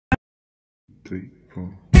3, 4.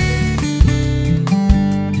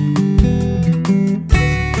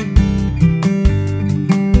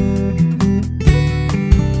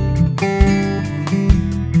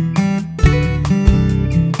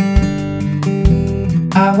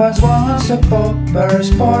 I was once a pauper, as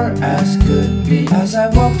poor as could be. As I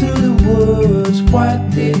walked through the woods,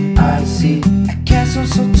 what did I see? A castle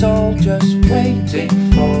so tall, just waiting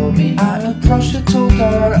for me. I approached the tall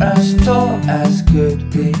as could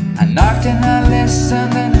be. I knocked and I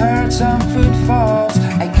listened and heard some footfalls.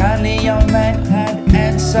 A kindly young man had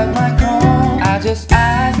answered my call. I just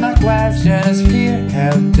asked my questions, fear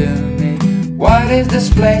held to me. What is this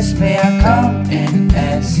place? May I come in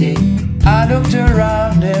and see? I looked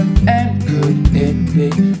around him, and could it be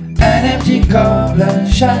an empty goblin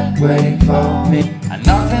shack waiting for me? I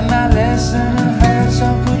knocked and I listened and heard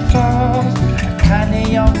some footfalls. A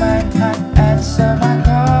kindly young man had answered my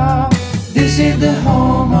call. This is the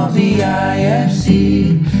home of the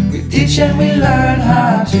IFC. We teach and we learn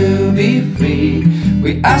how to be free.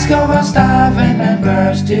 We ask our staff and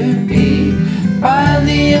members to be. Find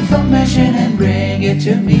the information and bring it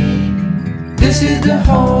to me. This is the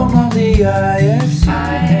home of the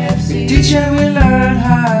IFC. Teach and we learn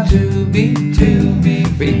how to be free.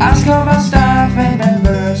 We ask of our staff and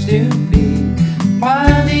members to be.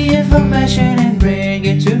 Find the information and bring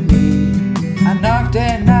it to me. I knocked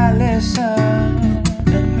and I listened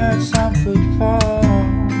and heard some footfalls.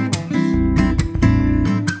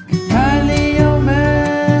 Kindly young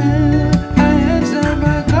man, I answered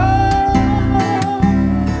my call.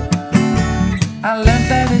 I learned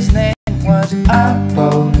that his name was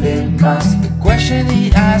Apollonius. The question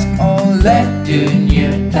he asked all led to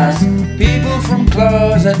new tasks. People from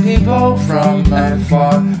close and people from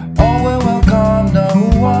afar, all were welcome, no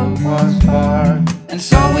one was barred. And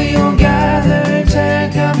so we all gather and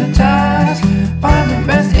take up the task. Find the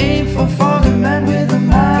best info for the man with the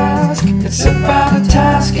mask. It's about the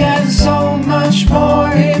task and so much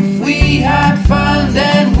more. If we had fun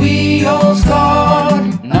then we all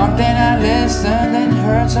scored. Knocked and I listened and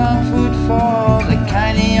heard some footfalls. The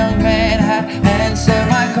kindly young man had answered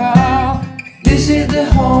my call. This is the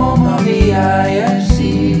home of the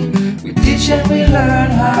IFC. We teach and we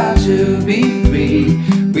learn how to be free.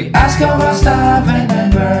 We ask our staff and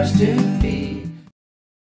members to be.